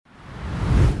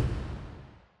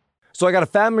So I got a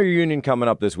family reunion coming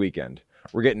up this weekend.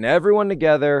 We're getting everyone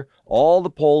together, all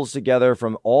the Poles together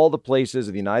from all the places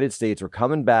of the United States. We're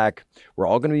coming back. We're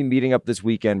all going to be meeting up this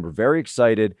weekend. We're very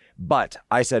excited. But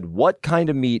I said, what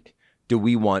kind of meat do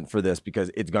we want for this?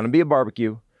 Because it's going to be a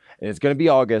barbecue and it's going to be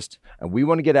August and we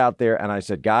want to get out there. And I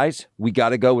said, guys, we got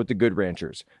to go with the Good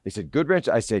Ranchers. They said, Good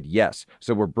Ranchers? I said, yes.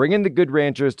 So we're bringing the Good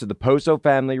Ranchers to the Poso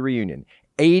family reunion.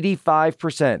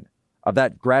 85% of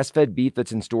that grass-fed beef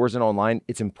that's in stores and online,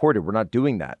 it's imported. We're not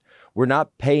doing that. We're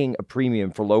not paying a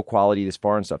premium for low quality, this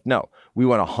foreign stuff. No, we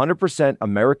want 100%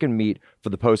 American meat for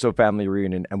the Poso family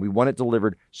reunion, and we want it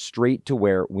delivered straight to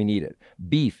where we need it.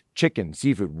 Beef, chicken,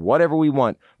 seafood, whatever we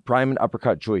want, prime and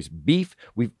uppercut choice. Beef,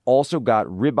 we've also got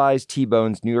ribeyes,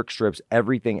 T-bones, New York strips,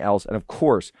 everything else. And of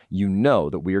course, you know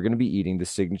that we are going to be eating the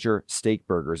signature steak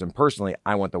burgers. And personally,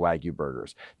 I want the Wagyu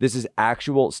burgers. This is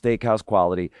actual steakhouse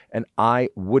quality, and I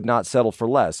would not settle for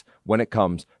less when it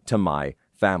comes to my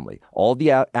family. All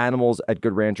the animals at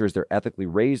Good Ranchers, they're ethically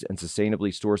raised and sustainably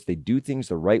sourced. They do things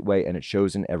the right way, and it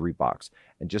shows in every box.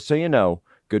 And just so you know,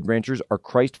 Good Ranchers are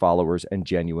Christ followers and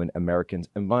genuine Americans.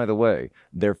 And by the way,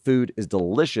 their food is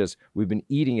delicious. We've been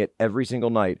eating it every single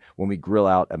night when we grill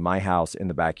out at my house in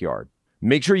the backyard.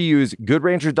 Make sure you use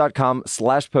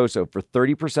goodranchers.com/Poso for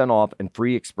 30% off and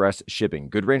free express shipping.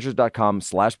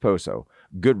 Goodranchers.com/Poso.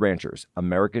 Good Ranchers,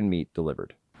 American meat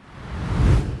delivered.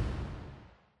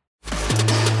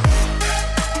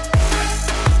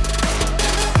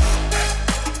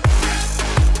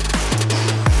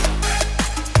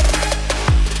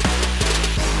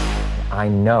 I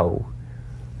know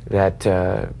that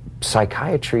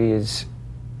psychiatry is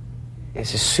a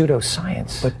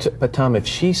pseudoscience. But Tom, if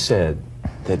she said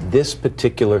that this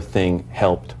particular thing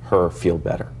helped her feel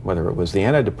better, whether it was the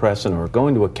antidepressant or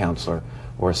going to a counselor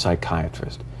or a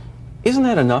psychiatrist, isn't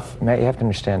that enough? Matt, you have to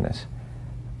understand this.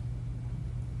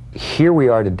 Here we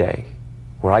are today,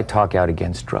 where I talk out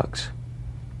against drugs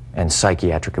and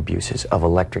psychiatric abuses of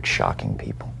electric shocking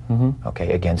people,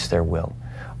 okay, against their will,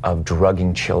 of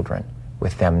drugging children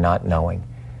with them not knowing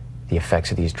the effects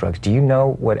of these drugs. Do you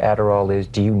know what Adderall is?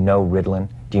 Do you know Ritalin?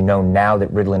 Do you know now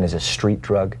that Ritalin is a street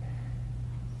drug?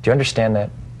 Do you understand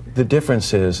that? The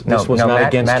difference is this was not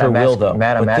against her will, though.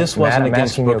 But this wasn't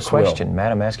against Brooke's will.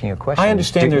 Matt, I'm asking you a question. I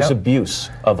understand there's abuse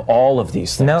of all of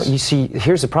these things. No, you see,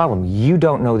 here's the problem. You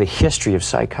don't know the history of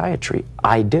psychiatry.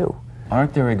 I do.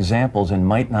 Aren't there examples, and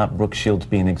might not Brooke Shields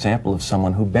be an example of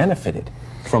someone who benefited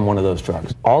from one of those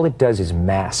drugs? All it does is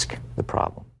mask the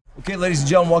problem. Okay, ladies and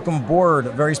gentlemen, welcome aboard.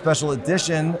 A very special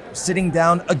edition, sitting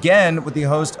down again with the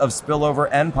host of Spillover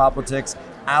and Politics,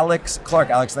 Alex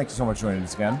Clark. Alex, thank you so much for joining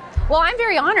us again. Well, I'm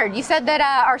very honored. You said that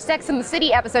our Sex and the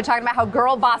City episode talking about how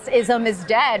girl bossism is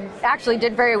dead actually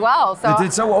did very well. So it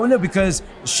did so well. No, because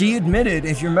she admitted,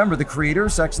 if you remember, the creator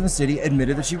of Sex and the City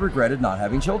admitted that she regretted not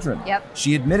having children. Yep.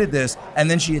 She admitted this, and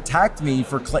then she attacked me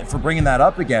for bringing that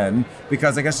up again,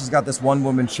 because I guess she's got this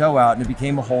one-woman show out, and it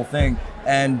became a whole thing.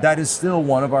 And that is still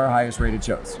one of our highest rated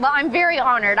shows. Well, I'm very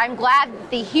honored. I'm glad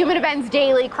the Human Events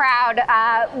Daily crowd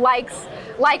likes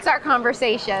our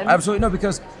conversation. Absolutely. No,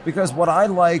 because what I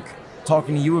like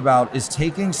talking to you about is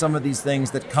taking some of these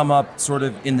things that come up sort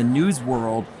of in the news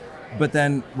world, but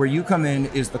then where you come in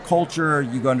is the culture.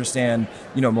 You understand,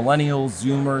 millennials,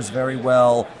 Zoomers very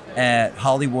well, at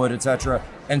Hollywood, etc.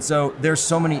 And so there's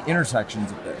so many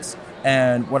intersections of this.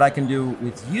 And what I can do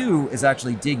with you is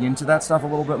actually dig into that stuff a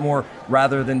little bit more,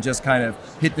 rather than just kind of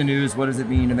hit the news, what does it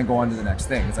mean, and then go on to the next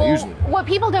thing, as I usually do. What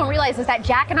people don't realize is that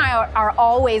Jack and I are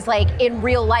always, like, in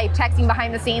real life, texting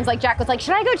behind the scenes. Like, Jack was like,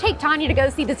 should I go take Tanya to go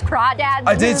see this Crawdads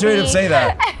I did straight up say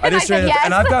that. I did straight up, yes.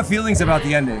 And I've got feelings about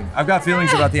the ending. I've got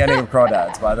feelings about the ending of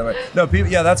Crawdads, by the way. No,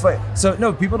 people, yeah, that's why. So,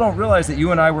 no, people don't realize that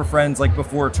you and I were friends, like,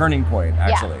 before Turning Point,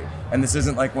 actually. Yeah. And this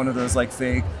isn't like one of those like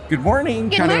fake good morning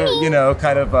kind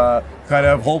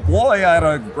of oh boy, I had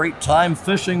a great time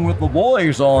fishing with the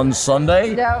boys on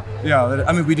Sunday. No. Yeah,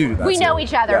 I mean we do that. We know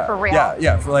each other for real.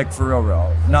 Yeah, for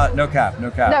real. No cap.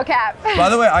 No cap. By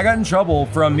the way, I got in trouble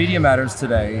from Media Matters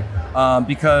today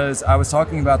because I was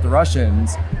talking about the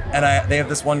Russians, and they have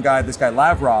this guy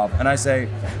Lavrov, and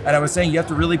I was saying you have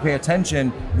to really pay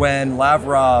attention when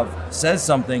Lavrov says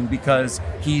something, because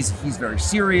he's very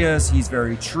serious, he's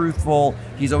very truthful,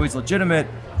 he's always legitimate,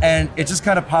 and it just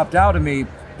kind of popped out of me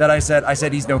that I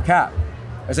said he's no cap.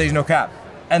 I said he's no cap.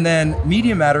 And then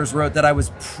Media Matters wrote that I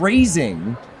was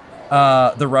praising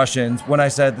the Russians when I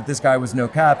said that this guy was no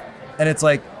cap. And it's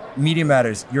like, Media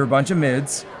Matters, you're a bunch of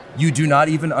mids. You do not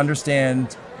even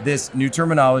understand this new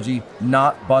terminology,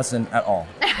 not bussin' at all.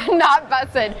 Not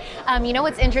bussin'.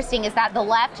 What's interesting is that the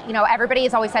left, everybody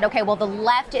has always said, okay, well, the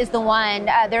left is the one,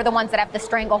 they're the ones that have the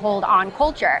stranglehold on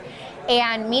culture.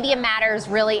 And Media Matters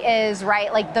really is,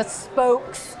 right, like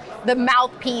the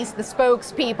mouthpiece, the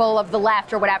spokespeople of the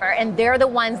left or whatever, and they're the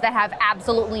ones that have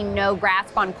absolutely no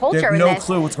grasp on culture. They have no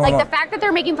clue what's going on. Like the fact that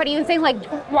they're making fun of you and saying like,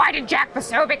 why did Jack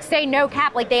Posobiec say no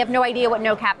cap? Like they have no idea what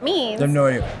no cap means. They have no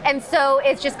idea. And so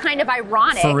it's just kind of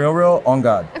ironic. For real, on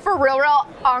God. For real,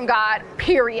 on God,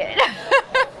 period.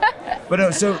 But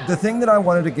no, so the thing that I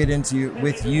wanted to get into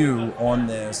with you on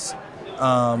this,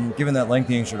 given that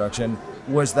lengthy introduction,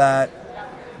 was that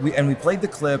we played the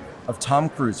clip of Tom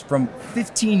Cruise from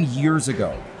 15 years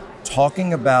ago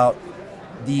talking about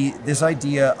this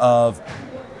idea of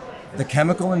the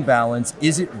chemical imbalance.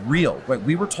 Is it real? Right?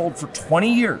 We were told for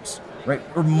 20 years, right,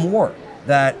 or more,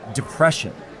 that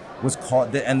depression was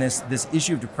caught, and this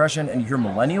issue of depression, and you hear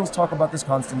millennials talk about this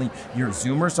constantly. You hear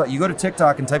Zoomers talk. You go to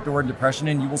TikTok and type the word depression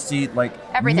and you will see like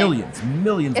everything.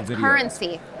 millions it's of videos.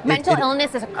 Currency. Mental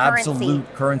illness is a currency.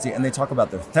 Absolute currency. And they talk about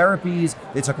their therapies.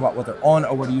 They talk about what they're on.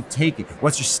 Oh, what are you taking?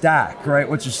 What's your stack, right?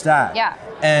 What's your stack? Yeah.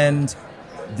 And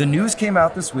the news came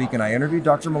out this week, and I interviewed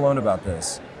Dr. Malone about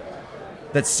this,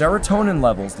 that serotonin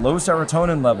levels, low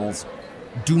serotonin levels,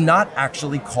 do not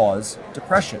actually cause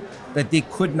depression, that they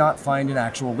could not find an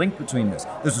actual link between this.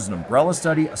 This was an umbrella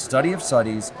study, a study of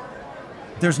studies.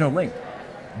 There's no link.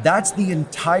 That's the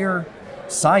entire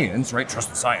science, right? Trust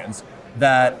the science,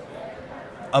 that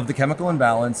of the chemical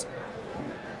imbalance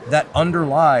that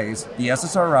underlies the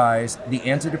SSRIs, the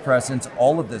antidepressants,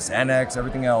 all of this, Xanax,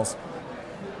 everything else.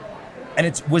 And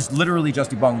it was literally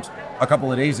just debunked a couple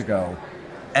of days ago.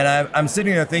 And I'm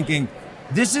sitting there thinking,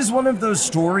 this is one of those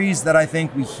stories that I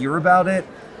think we hear about it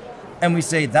and we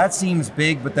say that seems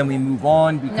big, but then we move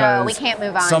on because no, we can't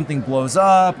move on. Something blows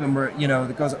up and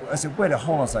it goes. I said, wait,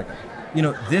 hold on a second.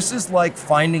 This is like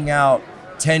finding out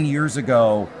 10 years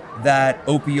ago that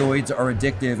opioids are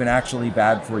addictive and actually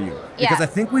bad for you. Because I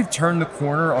think we've turned the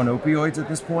corner on opioids at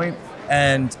this point,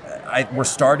 and we're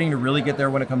starting to really get there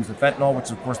when it comes to fentanyl, which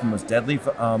is of course the most deadly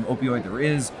opioid there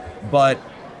is, but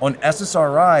on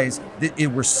SSRIs,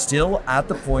 we're still at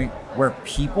the point where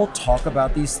people talk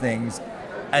about these things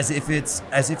as if it's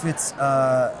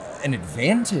an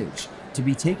advantage to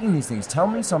be taking these things. Tell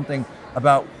me something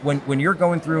about when you're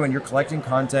going through and you're collecting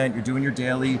content, you're doing your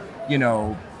daily,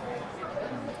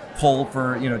 pull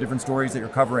for different stories that you're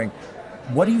covering.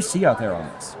 What do you see out there on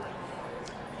this?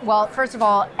 Well, first of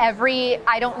all,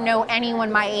 I don't know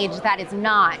anyone my age that is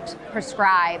not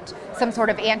prescribed some sort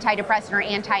of antidepressant or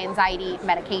anti-anxiety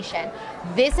medication.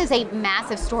 This is a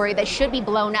massive story that should be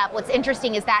blown up. What's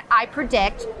interesting is that I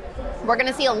predict we're going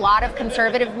to see a lot of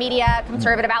conservative media,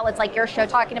 conservative outlets like your show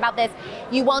talking about this.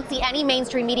 You won't see any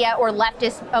mainstream media or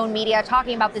leftist-owned media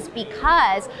talking about this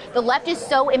because the left is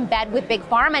so in bed with Big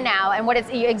Pharma now. And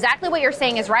exactly what you're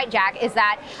saying is right, Jack, is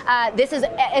that this is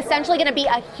essentially going to be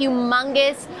a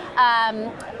humongous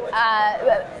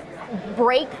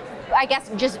break, I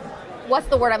guess, just what's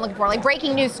the word I'm looking for? Like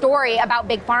breaking news story about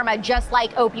Big Pharma, just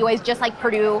like opioids, just like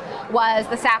Purdue was,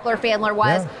 the Sackler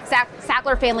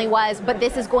family was, but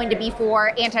this is going to be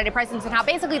for antidepressants, and how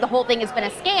basically the whole thing has been a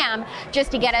scam just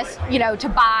to get us, to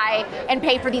buy and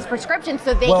pay for these prescriptions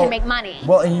so they can make money.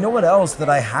 Well, and you know what else that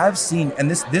I have seen, and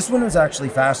this one was actually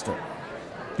faster,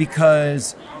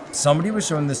 because somebody was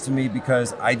showing this to me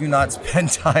because I do not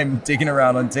spend time digging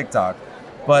around on TikTok.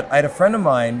 But I had a friend of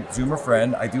mine, Zoomer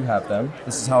friend, I do have them.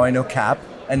 This is how I know cap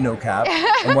and no cap,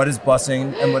 and what is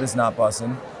bussing and what is not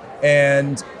bussing.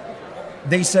 And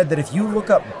they said that if you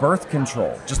look up birth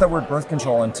control, just that word birth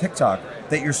control on TikTok,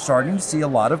 that you're starting to see a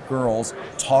lot of girls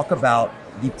talk about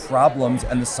the problems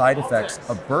and the side effects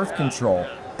of birth control.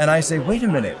 And I say, wait a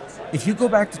minute. If you go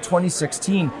back to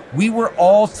 2016, we were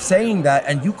all saying that,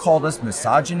 and you called us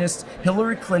misogynists.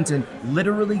 Hillary Clinton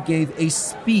literally gave a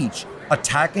speech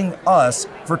attacking us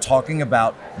for talking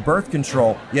about birth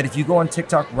control. Yet if you go on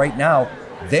TikTok right now,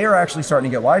 they are actually starting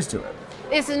to get wise to it.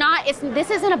 This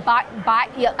isn't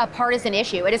a partisan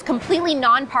issue. It is completely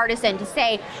nonpartisan to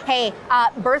say, hey,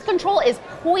 birth control is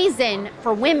poison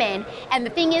for women. And the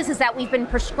thing is that we've been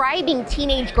prescribing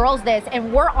teenage girls this,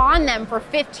 and we're on them for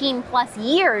 15 plus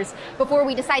years before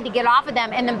we decide to get off of them.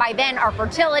 And then by then our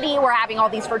fertility, we're having all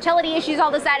these fertility issues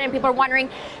all of a sudden, and people are wondering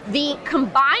the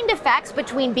combined effects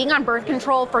between being on birth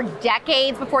control for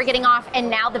decades before getting off and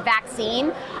now the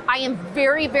vaccine. I am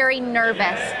very, very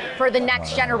nervous for the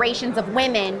next generations of women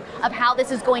of how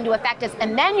this is going to affect us.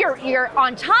 And then you're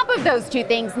on top of those two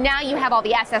things, now you have all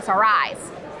the SSRIs.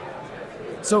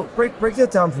 So break that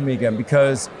down for me again,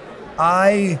 because all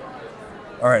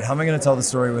right, how am I going to tell the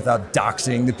story without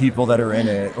doxing the people that are in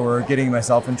it or getting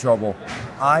myself in trouble?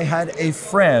 I had a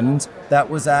friend that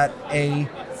was at a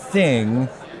thing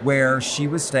where she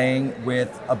was staying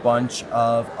with a bunch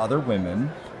of other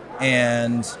women,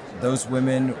 and those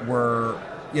women were,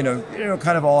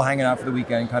 kind of all hanging out for the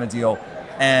weekend kind of deal.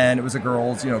 And it was a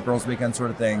girls weekend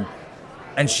sort of thing.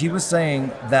 And she was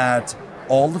saying that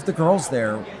all of the girls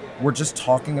there were just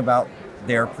talking about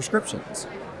their prescriptions,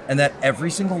 and that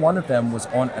every single one of them was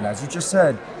on, and as you just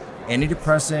said,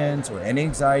 antidepressants or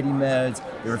anti-anxiety meds.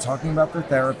 They were talking about their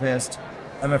therapist.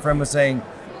 And my friend was saying,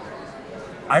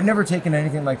 I've never taken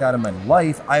anything like that in my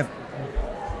life.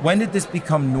 When did this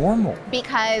become normal?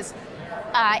 Because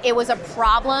it was a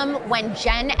problem when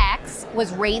Gen X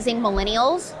was raising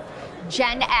millennials.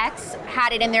 Gen X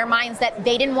had it in their minds that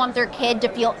they didn't want their kid to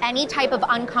feel any type of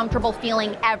uncomfortable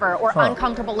feeling ever, or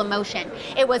uncomfortable emotion.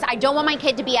 It was, I don't want my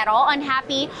kid to be at all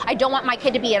unhappy. I don't want my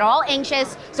kid to be at all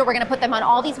anxious. So we're going to put them on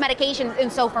all these medications.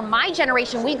 And so for my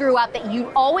generation, we grew up that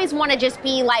you always want to just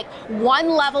be like one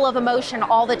level of emotion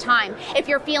all the time. If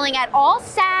you're feeling at all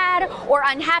sad or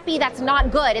unhappy, that's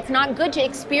not good. It's not good to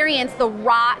experience the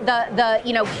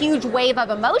huge wave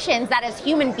of emotions that as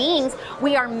human beings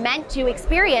we are meant to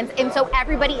experience. And so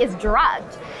everybody is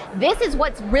drugged. This is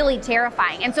what's really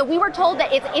terrifying. And so we were told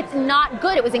that it's not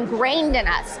good. It was ingrained in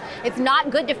us. It's not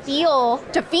good to feel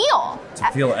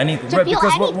anything.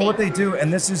 Because what they do,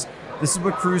 and this is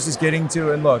what Cruz is getting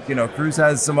to. And look, Cruz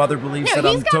has some other beliefs that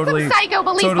I'm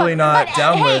totally not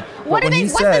down with. What's the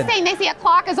saying? They say a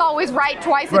clock is always right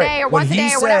twice a day or once a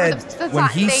day or whatever the thing is. When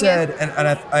he said, and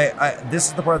I this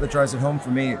is the part that drives it home for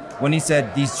me, when he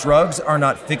said these drugs are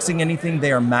not fixing anything,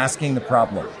 they are masking the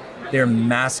problem. They're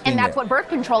masking it. And that's what birth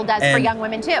control does for young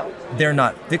women too. They're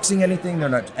not fixing anything. They're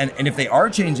not, and if they are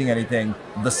changing anything,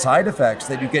 the side effects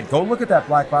that you get, go look at that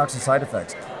black box of side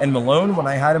effects. And Malone, when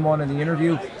I had him on in the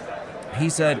interview, he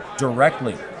said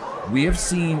directly, we have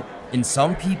seen in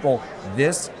some people,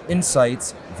 this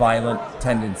incites violent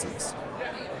tendencies.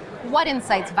 What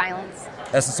incites violence?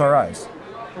 SSRIs.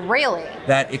 Really?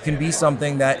 That it can be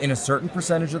something that in a certain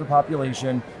percentage of the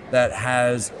population that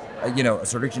has a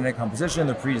certain genetic composition,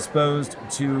 they're predisposed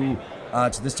to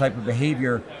this type of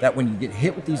behavior, that when you get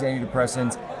hit with these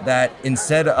antidepressants, that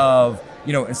instead of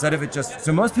it just,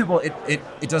 so most people, it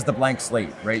does the blank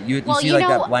slate, right? You see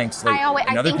that blank slate.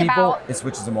 And other people, it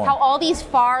switches them on. How all these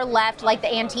far left, like the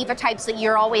Antifa types that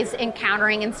you're always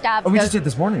encountering and stuff. Oh, we just did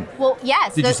this morning. Well,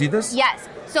 yes. Did you see this? Yes.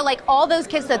 So like all those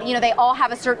kids that, they all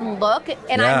have a certain look,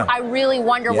 and I really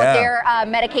wonder what their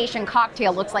medication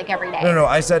cocktail looks like every day. No,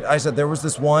 I said there was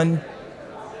this one,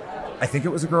 I think it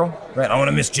was a girl, right? I don't want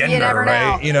to misgender,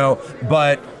 right?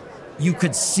 But you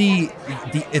could see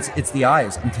it's the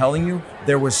eyes. I'm telling you,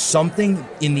 there was something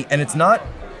and it's not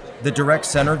the direct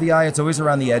center of the eye, it's always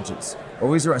around the edges.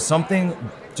 Always around, something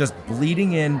just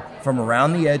bleeding in from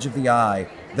around the edge of the eye.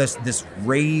 This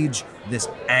rage, this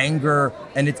anger,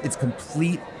 and it's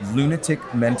complete lunatic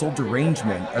mental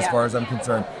derangement as far as I'm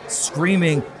concerned.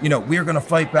 Screaming, we're going to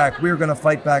fight back,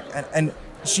 and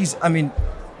she's, and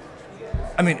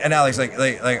Alex, like,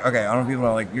 okay, I don't know if people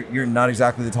know, like, you're not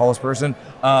exactly the tallest person.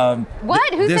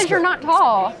 What? Who says you're not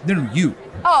tall? No, you.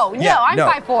 Oh, no, I'm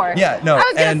 5'4". Yeah, no. I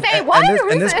was going to say,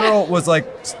 what? And this girl was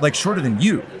like shorter than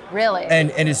you. Really? And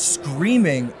is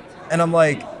screaming, and I'm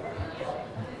like,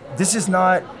 this is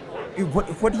not,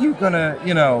 what are you gonna,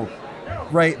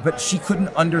 right? But she couldn't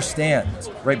understand,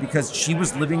 right? Because she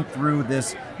was living through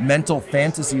this mental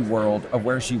fantasy world of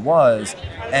where she was,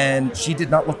 and she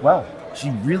did not look well.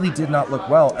 She really did not look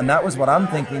well. And that was what I'm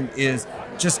thinking is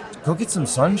just go get some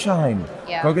sunshine.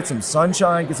 Yeah. Go get some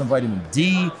sunshine, get some vitamin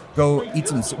D, go eat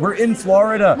some, we're in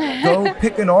Florida, go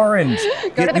pick an orange.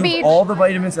 Go to the beach. All the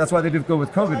vitamins, that's why they did go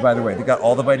with COVID, by the way. They got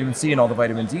all the vitamin C and all the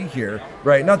vitamin D here,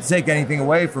 right? Not to take anything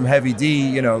away from Heavy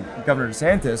D, Governor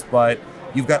DeSantis, but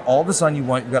you've got all the sun you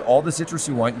want, you've got all the citrus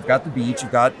you want, you've got the beach,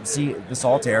 you've got the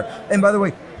salt air. And by the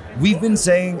way, we've been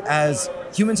saying, as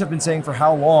humans have been saying for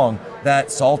how long,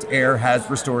 that salt air has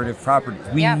restorative properties.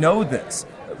 We know this.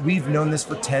 We've known this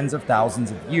for tens of thousands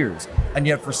of years. And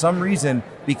yet for some reason,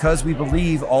 because we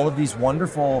believe all of these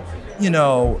wonderful,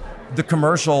 the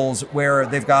commercials where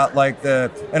they've got like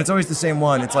and it's always the same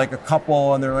one. It's like a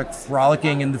couple and they're like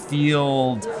frolicking in the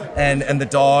field and the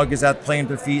dog is playing at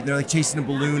their feet and they're like chasing a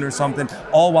balloon or something,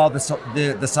 all while the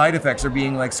side effects are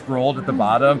being like scrolled at the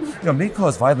bottom. May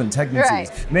cause violent pregnancies.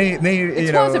 Right. May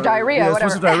explosive diarrhea, whatever.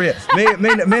 Explosive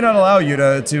diarrhea. may not allow you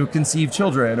to conceive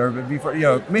children or before,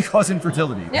 may cause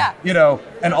infertility. Yeah.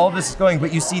 And all this is going,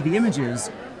 but you see the images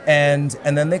and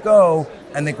then they go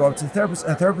up to the therapist,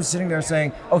 and the therapist is sitting there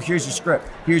saying, oh, here's your script.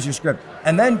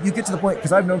 And then you get to the point,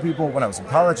 because I've known people when I was in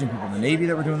college and people in the Navy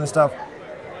that were doing this stuff,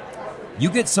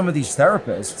 you get some of these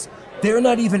therapists, they're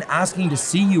not even asking to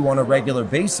see you on a regular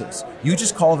basis. You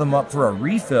just call them up for a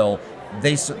refill,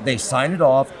 They sign it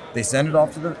off. They send it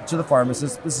off to the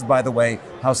pharmacist. This is, by the way,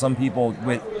 how some people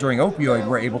during opioid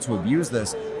were able to abuse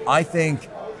this. I think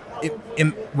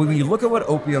when you look at what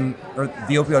opium or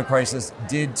the opioid crisis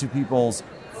did to people's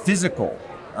physical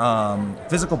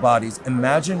bodies,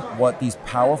 imagine what these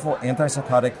powerful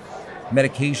antipsychotic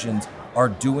medications are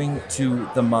doing to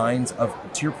the minds of,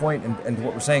 to your point and to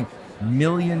what we're saying,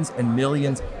 millions and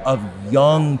millions of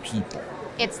young people.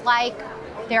 It's like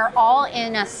they're all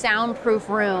in a soundproof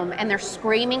room and they're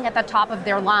screaming at the top of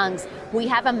their lungs, we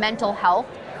have a mental health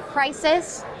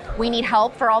crisis. We need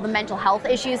help for all the mental health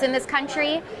issues in this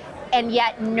country. And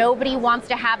yet nobody wants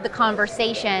to have the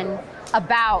conversation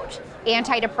about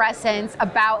antidepressants,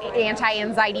 about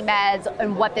anti-anxiety meds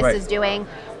and what this is doing.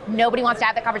 Nobody wants to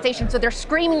have that conversation. So they're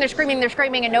screaming,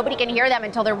 and nobody can hear them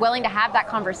until they're willing to have that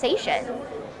conversation.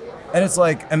 And it's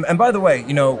like, and by the way,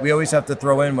 we always have to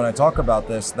throw in when I talk about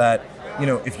this that,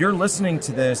 if you're listening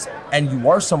to this and you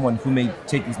are someone who may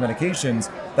take these medications,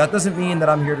 that doesn't mean that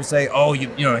I'm here to say, oh, you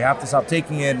have to stop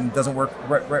taking it and it doesn't work.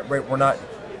 Right. We're not.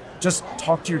 Just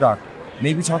talk to your doctor.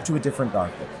 Maybe talk to a different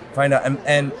doctor. Find out.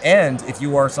 And if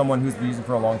you are someone who's been using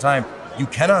for a long time, you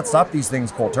cannot stop these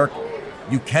things cold turkey.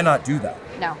 You cannot do that.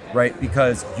 No. Right?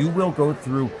 Because you will go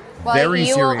through very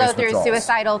serious you will go through withdrawals.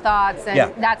 Suicidal thoughts,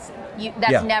 and that's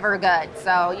never good.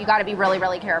 So you got to be really,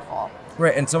 really careful.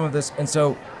 Right. And some of this, and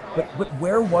so, but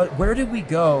where did we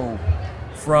go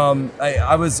from?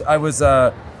 I was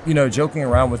joking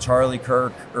around with Charlie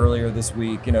Kirk earlier this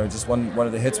week. Just one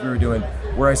of the hits we were doing,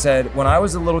 where I said when I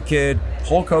was a little kid,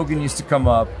 Hulk Hogan used to come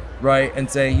up, right, and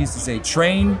he used to say,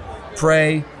 train,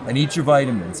 pray, and eat your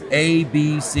vitamins, A,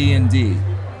 B, C, and D,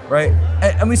 right?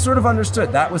 And we sort of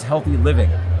understood that was healthy living.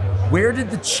 Where did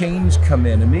the change come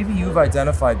in? And maybe you've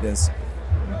identified this,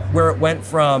 where it went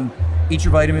from eat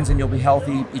your vitamins and you'll be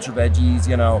healthy, eat your veggies,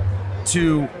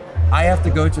 to I have to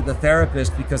go to the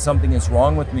therapist because something is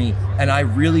wrong with me and I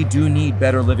really do need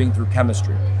better living through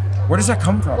chemistry. Where does that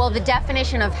come from? Well, the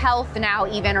definition of health now,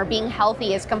 even, or being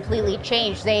healthy, is completely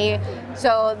changed. There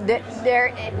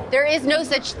is no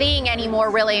such thing anymore,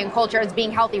 really, in culture as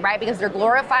being healthy, right? Because they're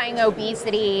glorifying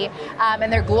obesity,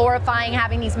 and they're glorifying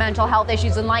having these mental health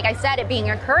issues, and like I said, it being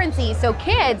a currency. So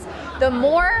kids, the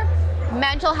more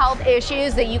mental health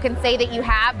issues that you can say that you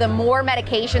have, the more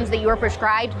medications that you are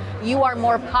prescribed, you are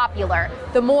more popular.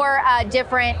 The more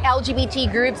different LGBT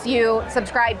groups you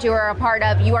subscribe to or are a part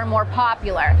of, you are more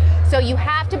popular. So you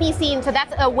have to be seen. So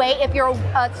that's a way, if you're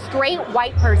a straight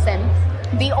white person,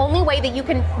 the only way that you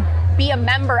can be a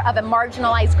member of a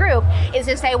marginalized group is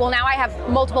to say, well, now I have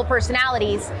multiple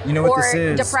personalities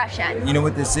or depression. You know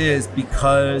what this is?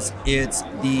 Because it's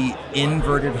the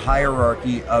inverted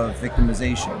hierarchy of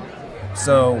victimization.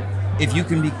 So if you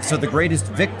can be, so the greatest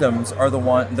victims are the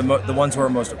ones who are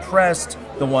most oppressed,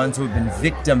 the ones who have been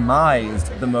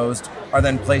victimized the most are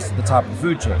then placed at the top of the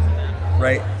food chain,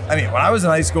 right? I mean, when I was in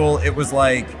high school, it was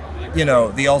like,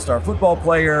 the all-star football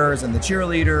players and the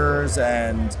cheerleaders,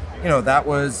 and that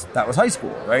was high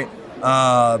school, right?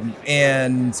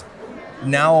 And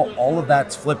now all of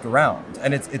that's flipped around,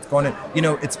 and it's going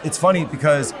to, it's funny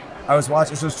because I was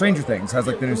watching, so Stranger Things has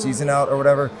like the new season out or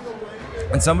whatever.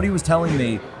 And somebody was telling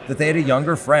me that they had a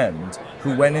younger friend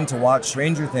who went in to watch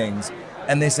Stranger Things,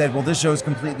 and they said, well, this show is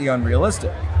completely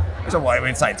unrealistic. I said, well, I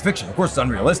mean, science fiction, of course it's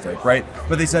unrealistic, right?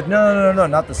 But they said, no,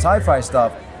 not the sci-fi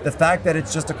stuff. The fact that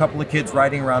it's just a couple of kids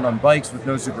riding around on bikes with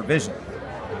no supervision.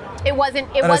 It wasn't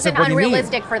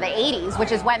unrealistic for the 80s,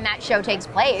 which is when that show takes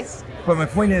place. But my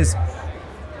point is,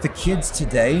 the kids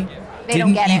today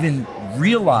didn't even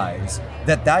realize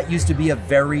that used to be a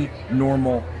very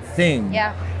normal thing.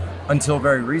 Yeah. Until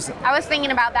very recently. I was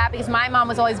thinking about that because my mom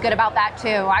was always good about that too.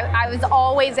 I was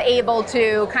always able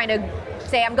to kind of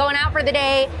say, I'm going out for the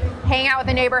day, hang out with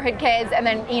the neighborhood kids, and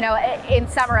then, in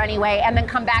summer anyway, and then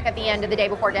come back at the end of the day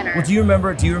before dinner. Well, do you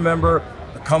remember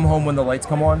come home when the lights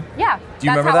come on? Yeah. Do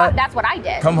you remember that? That's what I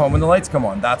did. Come home when the lights come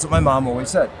on. That's what my mom always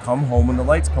said. Come home when the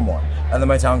lights come on. And then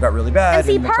my town got really bad. And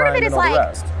see, part of it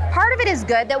is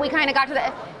good that we kind of got to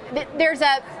the...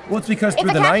 Well, it's because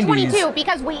through the 90s... It's a catch-22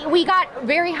 because we got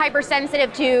very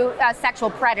hypersensitive to sexual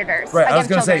predators. Right, I was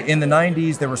going to say, in the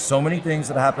 90s, there were so many things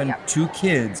that happened to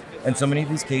kids, and so many of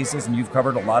these cases, and you've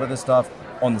covered a lot of this stuff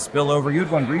on the spillover. You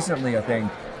had one recently, I think,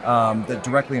 that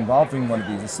directly involved one of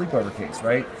these, a sleepover case,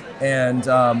 right? And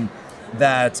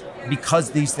that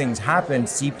because these things happened,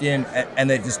 seeped in, and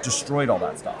they just destroyed all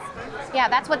that stuff. Yeah,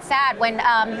 that's what's sad. When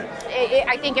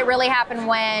I think it really happened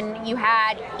when you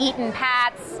had Eaton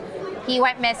Pats, He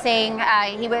went missing.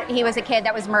 He was a kid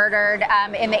that was murdered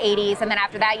in the 80s. And then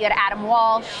after that, you had Adam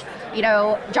Walsh,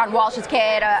 John Walsh's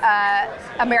kid,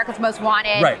 America's Most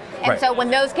Wanted. Right. And so when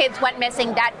those kids went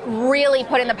missing, that really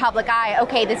put in the public eye,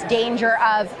 okay, this danger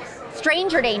of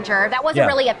stranger danger, that wasn't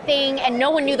really a thing, and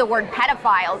no one knew the word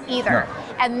pedophile either.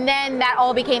 No. And then that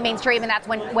all became mainstream, and that's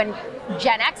when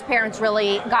Gen X parents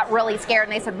really got really scared,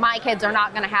 and they said, my kids are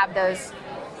not going to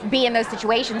be in those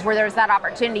situations where there's that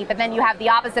opportunity. But then you have the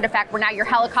opposite effect, where now you're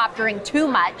helicoptering too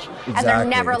much, and they're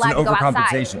never allowed to go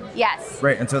outside. Yes.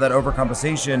 Right, and so that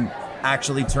overcompensation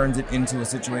actually turns it into a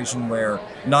situation where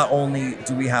not only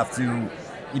do we have to,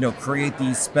 create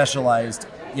these specialized,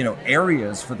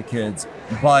 areas for the kids,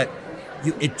 but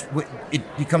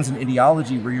it becomes an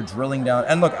ideology where you're drilling down.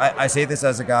 And look, I say this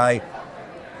as a guy,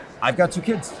 I've got 2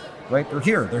 kids, right? They're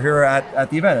here at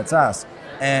the event at SAS.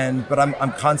 But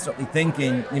I'm constantly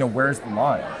thinking, where's the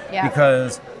line? Yeah.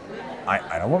 Because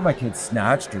I don't want my kids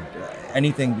snatched or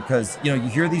anything, because, you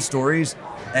hear these stories,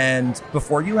 and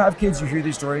before you have kids, you hear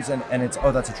these stories and it's,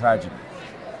 oh, that's a tragedy.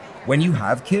 When you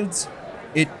have kids,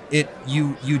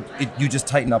 you just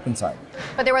tighten up inside.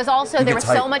 But there was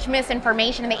so much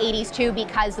misinformation in the 80s too,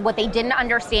 because what they didn't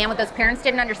understand, what those parents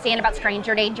didn't understand about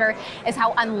stranger danger, is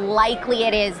how unlikely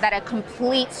it is that a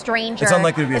complete stranger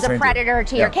is a predator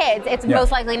to your kids. It's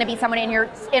most likely to be someone in your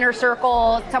inner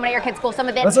circle, someone at your kid's school,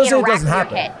 someone that interacts with your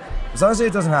kid. As long as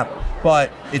it doesn't happen, but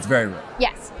it's very rare.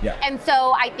 Yes. Yeah. And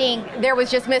so I think there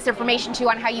was just misinformation too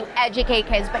on how you educate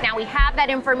kids, but now we have that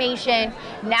information.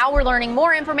 Now we're learning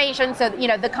more information. So,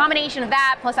 the combination of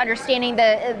that plus understanding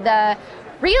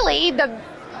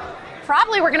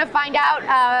probably we're going to find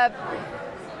out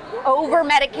over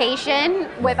medication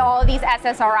with all of these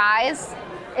SSRIs.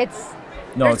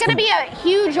 There's going to be a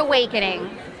huge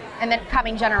awakening in the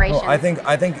coming generations. Well, I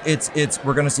think it's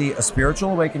we're going to see a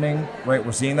spiritual awakening, right?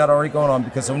 We're seeing that already going on,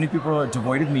 because so many people are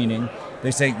devoid of meaning.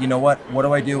 They say, you know what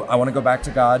do I do? I want to go back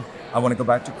to God. I want to go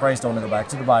back to Christ. I want to go back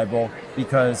to the Bible,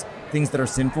 because things that are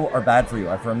sinful are bad for you.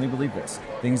 I firmly believe this.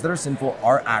 Things that are sinful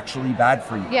are actually bad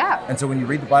for you. Yeah. And so when you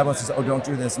read the Bible and says, oh, don't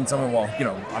do this, and someone,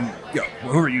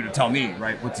 who are you to tell me,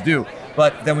 right, what to do?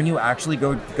 But then when you actually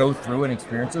go through and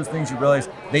experience those things, you realize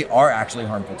they are actually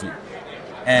harmful to you.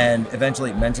 And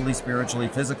eventually, mentally, spiritually,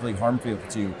 physically harmful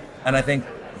to you. And I think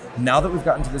now that we've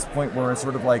gotten to this point where it's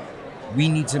sort of like, we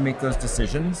need to make those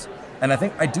decisions. And I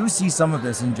think I do see some of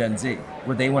this in Gen Z,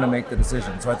 where they want to make the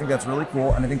decision. So I think that's really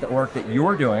cool. And I think the work that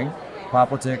you're doing,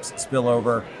 Poplitics,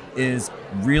 Spillover, is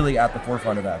really at the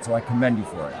forefront of that. So I commend you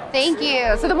for it. Thank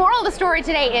you. So the moral of the story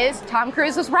today is Tom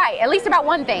Cruise was right, at least about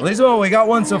one thing. At least, we got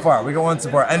one so far.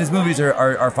 And his movies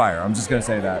are fire. I'm just going to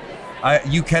say that.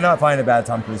 You cannot find a bad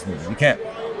Tom Cruise movie. You can't.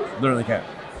 Literally can't.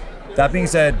 That being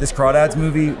said, this Crawdads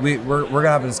movie, we're going to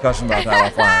have a discussion about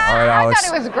that offline. All right, Alex. I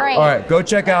thought it was great. All right, go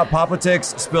check out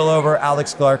Poplitics, Spillover,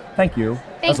 Alex Clark. Thank you,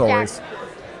 Thanks, as always. Jack.